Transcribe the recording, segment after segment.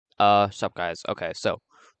Sup guys. Okay, so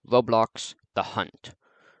Roblox The Hunt.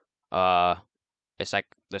 Uh, it's like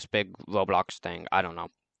this big Roblox thing. I don't know.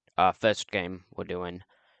 First game we're doing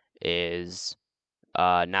is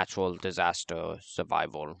natural disaster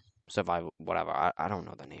survival, whatever. I don't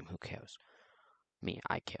know the name. Who cares? Me,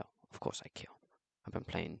 I kill. Of course I kill. I've been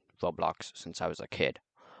playing Roblox since I was a kid.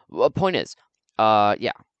 Well, point is,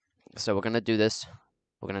 yeah. So we're gonna do this.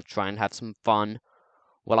 We're gonna try and have some fun.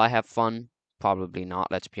 Will I have fun? Probably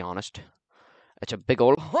not. Let's be honest. It's a big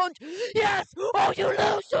old hunt. Yes! Oh, you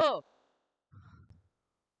loser!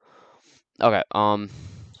 Okay,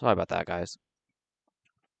 sorry about that, guys.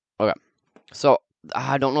 Okay, so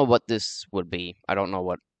I don't know what this would be. I don't know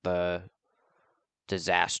what the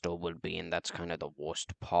disaster would be, and that's kind of the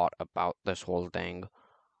worst part about this whole thing.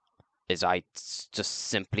 Is just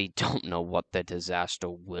simply don't know what the disaster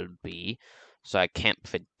will be, so I can't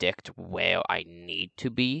predict where I need to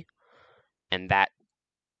be, and that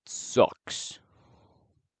sucks.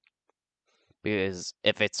 Because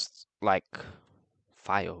if it's like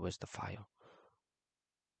fire, where's the fire?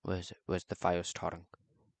 Where is it? Where's the fire starting?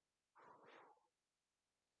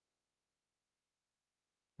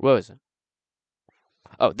 Where is it?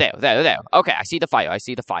 Oh, there. Okay, I see the fire. I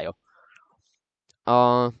see the fire.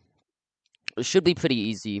 Uh, it should be pretty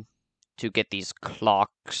easy to get these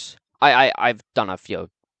clocks. I've done a few.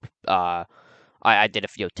 Uh, I did a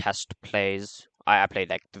few test plays. I played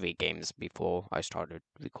like 3 games before I started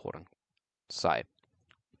recording. So,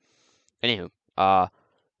 anywho,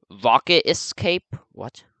 rocket escape.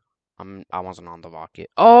 What? I wasn't on the rocket.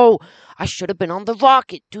 Oh, I should have been on the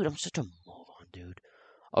rocket, dude. I'm such a moron, dude.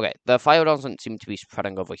 Okay, the fire doesn't seem to be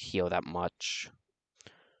spreading over here that much.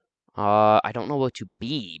 I don't know where to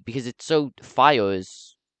be because it's so fire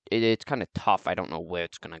is it's kind of tough. I don't know where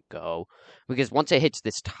it's gonna go because once it hits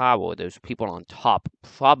this tower, those people on top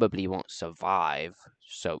probably won't survive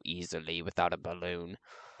so easily without a balloon.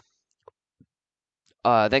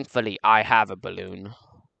 Thankfully I have a balloon.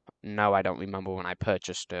 No, I don't remember when I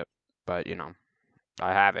purchased it, but you know,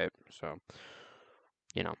 I have it, so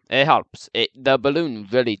you know, it helps. The balloon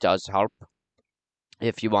really does help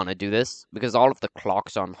if you want to do this, because all of the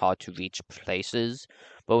clocks are on hard to reach places,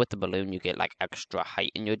 but with the balloon you get like extra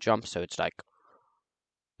height in your jump, so it's like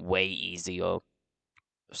way easier.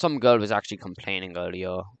 Some girl was actually complaining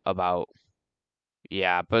earlier about,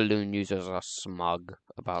 yeah, balloon users are smug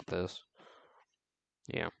about this.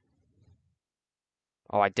 Yeah.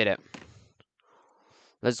 Oh, I did it.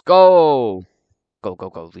 Let's go!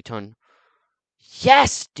 Go, return.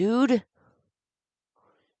 Yes, dude!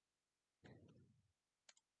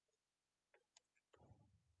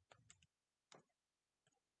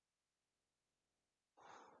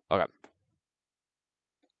 Okay.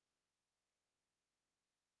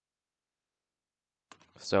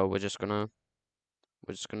 So we're just gonna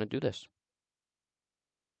do this.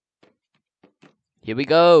 Here we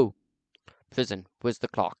go! Prison, where's the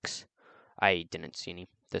clocks? I didn't see any.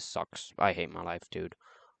 This sucks. I hate my life, dude.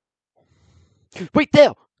 Wait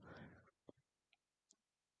there!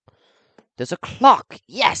 There's a clock!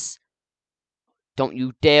 Yes! Don't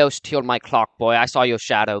you dare steal my clock, boy. I saw your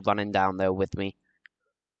shadow running down there with me.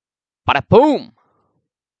 Bada boom!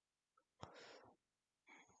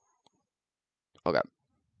 Okay.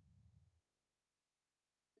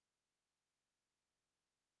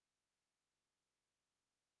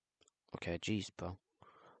 Okay, jeez, bro.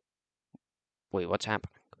 Wait, what's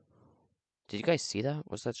happening? Did you guys see that?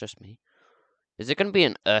 Was that just me? Is it gonna be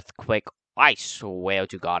an earthquake? I swear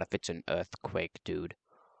to God, if it's an earthquake, dude.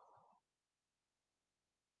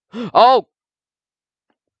 Oh!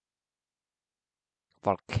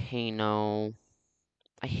 Volcano.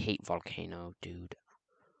 I hate volcano, dude.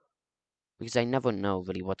 Because I never know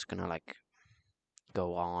really what's gonna, like,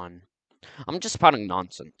 go on. I'm just spouting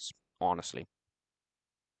nonsense, honestly.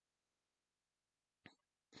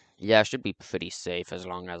 Yeah, I should be pretty safe as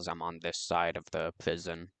long as I'm on this side of the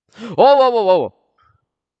prison. Oh, whoa!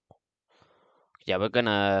 Yeah,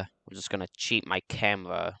 we're just gonna cheat my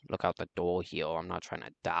camera. Look out the door here. I'm not trying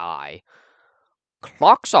to die.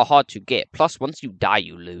 Clocks are hard to get. Plus, once you die,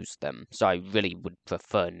 you lose them. So I really would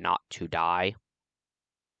prefer not to die.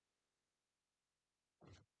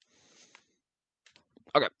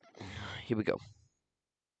 Okay, here we go.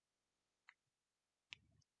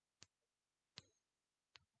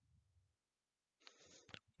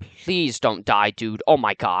 Please don't die, dude. Oh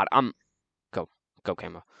my god, Go,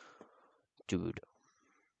 camera. Dude,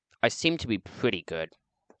 I seem to be pretty good.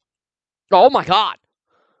 Oh my god!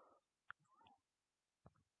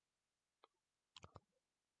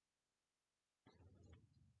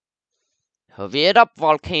 Hurry it up,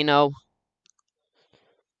 volcano.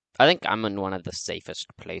 I think I'm in one of the safest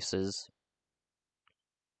places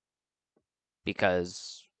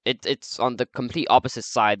because it's on the complete opposite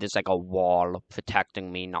side. There's like a wall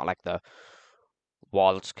protecting me, not like the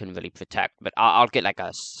walls can really protect. But I'll get like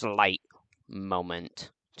a slight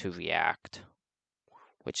moment to react,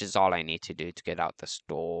 which is all I need to do to get out this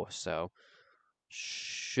door. So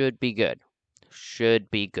should be good.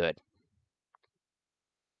 Should be good.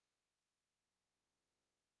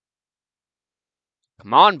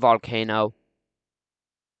 Come on, volcano.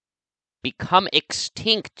 Become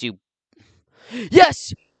extinct, you.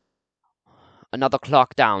 Yes! Another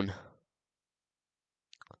clock down.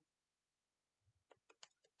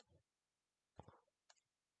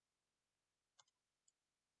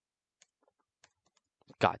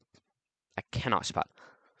 God, I cannot spot.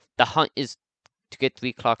 The hunt is to get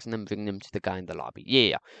 3 clocks and then bring them to the guy in the lobby.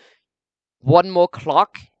 Yeah. One more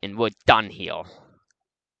clock and we're done here.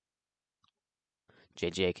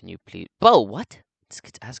 JJ, can you please... Bo, what? This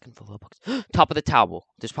kid's asking for Robux. Top of the tower.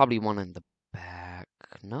 There's probably one in the back.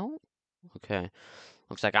 No? Okay.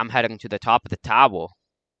 Looks like I'm heading to the top of the tower.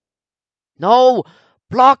 No!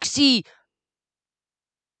 Bloxy!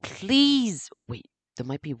 Please! Wait, there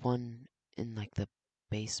might be one in, like, the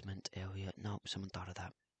basement area. Nope, someone thought of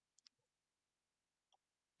that.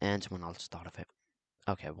 And someone else thought of it.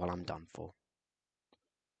 Okay, well, I'm done for.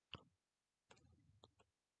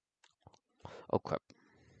 Oh, crap.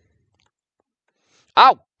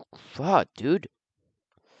 Ow! Fuck, dude.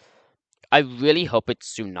 I really hope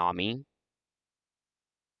it's tsunami.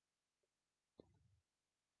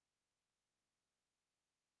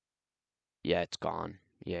 Yeah, it's gone.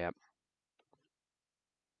 Yeah.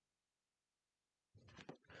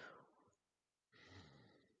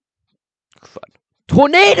 Crud.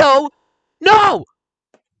 Tornado? No!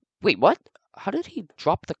 Wait, what? How did he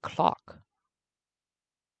drop the clock?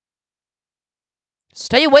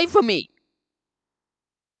 Stay away from me!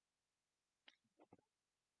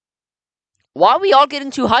 Why are we all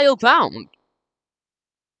getting too high ground?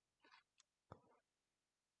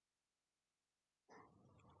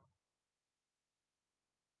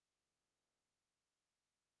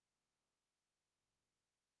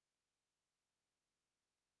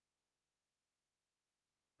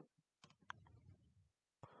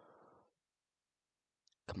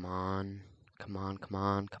 Come on. Come on, come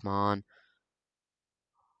on, come on.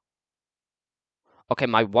 Okay,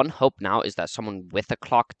 my one hope now is that someone with a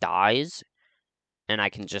clock dies, and I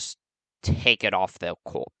can just take it off their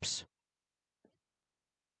corpse.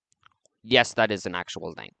 Yes, that is an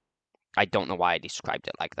actual thing. I don't know why I described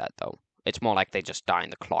it like that, though. It's more like they just die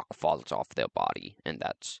and the clock falls off their body, and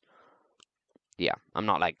that's... Yeah, I'm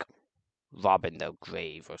not, like, robbing their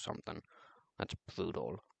grave or something. That's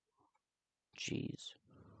brutal. Jeez.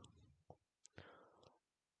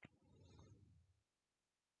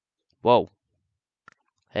 Whoa.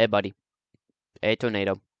 Hey, buddy. Hey,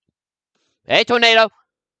 tornado. Hey, tornado!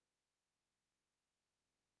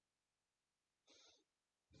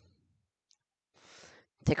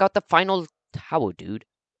 Take out the final tower, dude.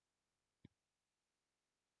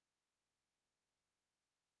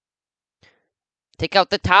 Take out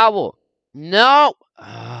the tower. No!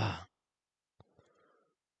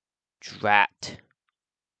 Drat.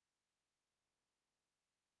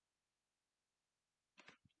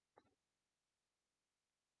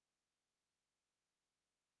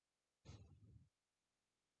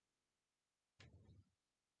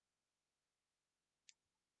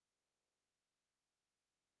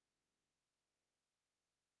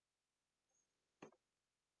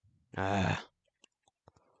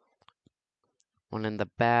 One in the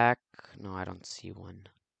back. No, I don't see one.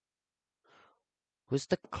 Where's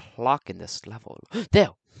the clock in this level? There!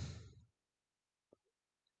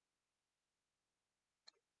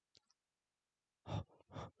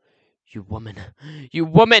 You woman. You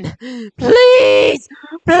woman! Please!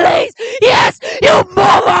 Please! Yes! You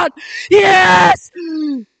moron! Yes!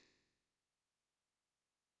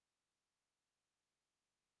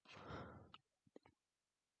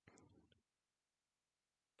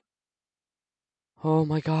 Oh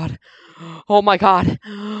my god. Oh my god.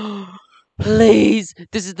 Please.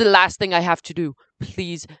 This is the last thing I have to do.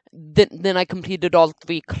 Please. Then I completed all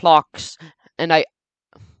 3 clocks. And I...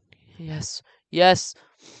 Yes. Yes.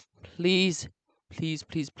 Please. Please,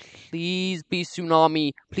 please, please be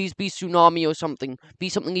tsunami. Please be tsunami or something. Be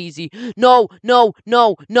something easy. No, no,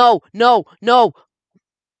 no, no, no, no.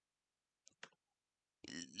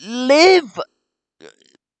 Live.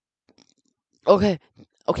 Okay.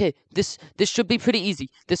 Okay, this should be pretty easy.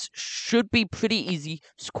 This should be pretty easy.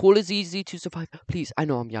 School is easy to survive. Please, I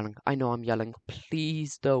know I'm yelling. I know I'm yelling.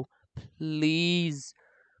 Please, though. Please.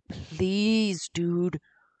 Please, dude.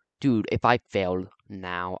 Dude, if I fail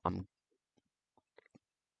now, I'm...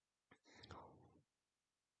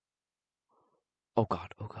 Oh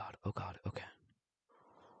god, oh god, oh god, okay.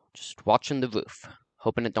 Just watching the roof,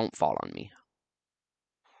 hoping it don't fall on me.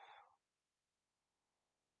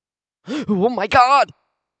 Oh my god!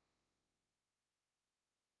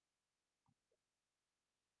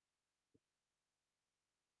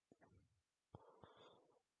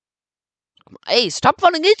 Hey, stop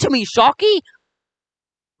running into me, Shocky!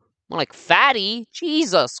 More like fatty.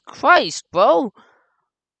 Jesus Christ, bro.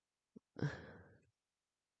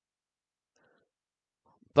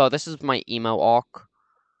 Bro, this is my emo arc.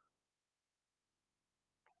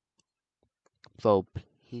 Bro,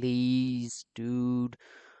 please, dude.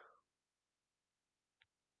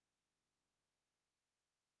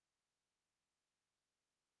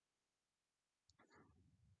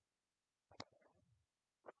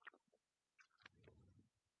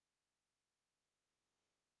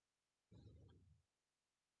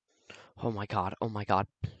 Oh my god, oh my god.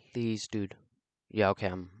 Please, dude. Yeah, okay,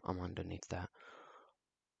 I'm underneath that.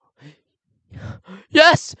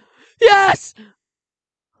 Yes! Yes!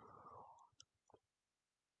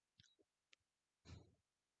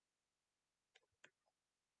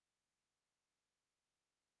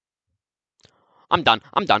 I'm done.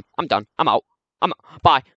 I'm done. I'm done. I'm out. Bye.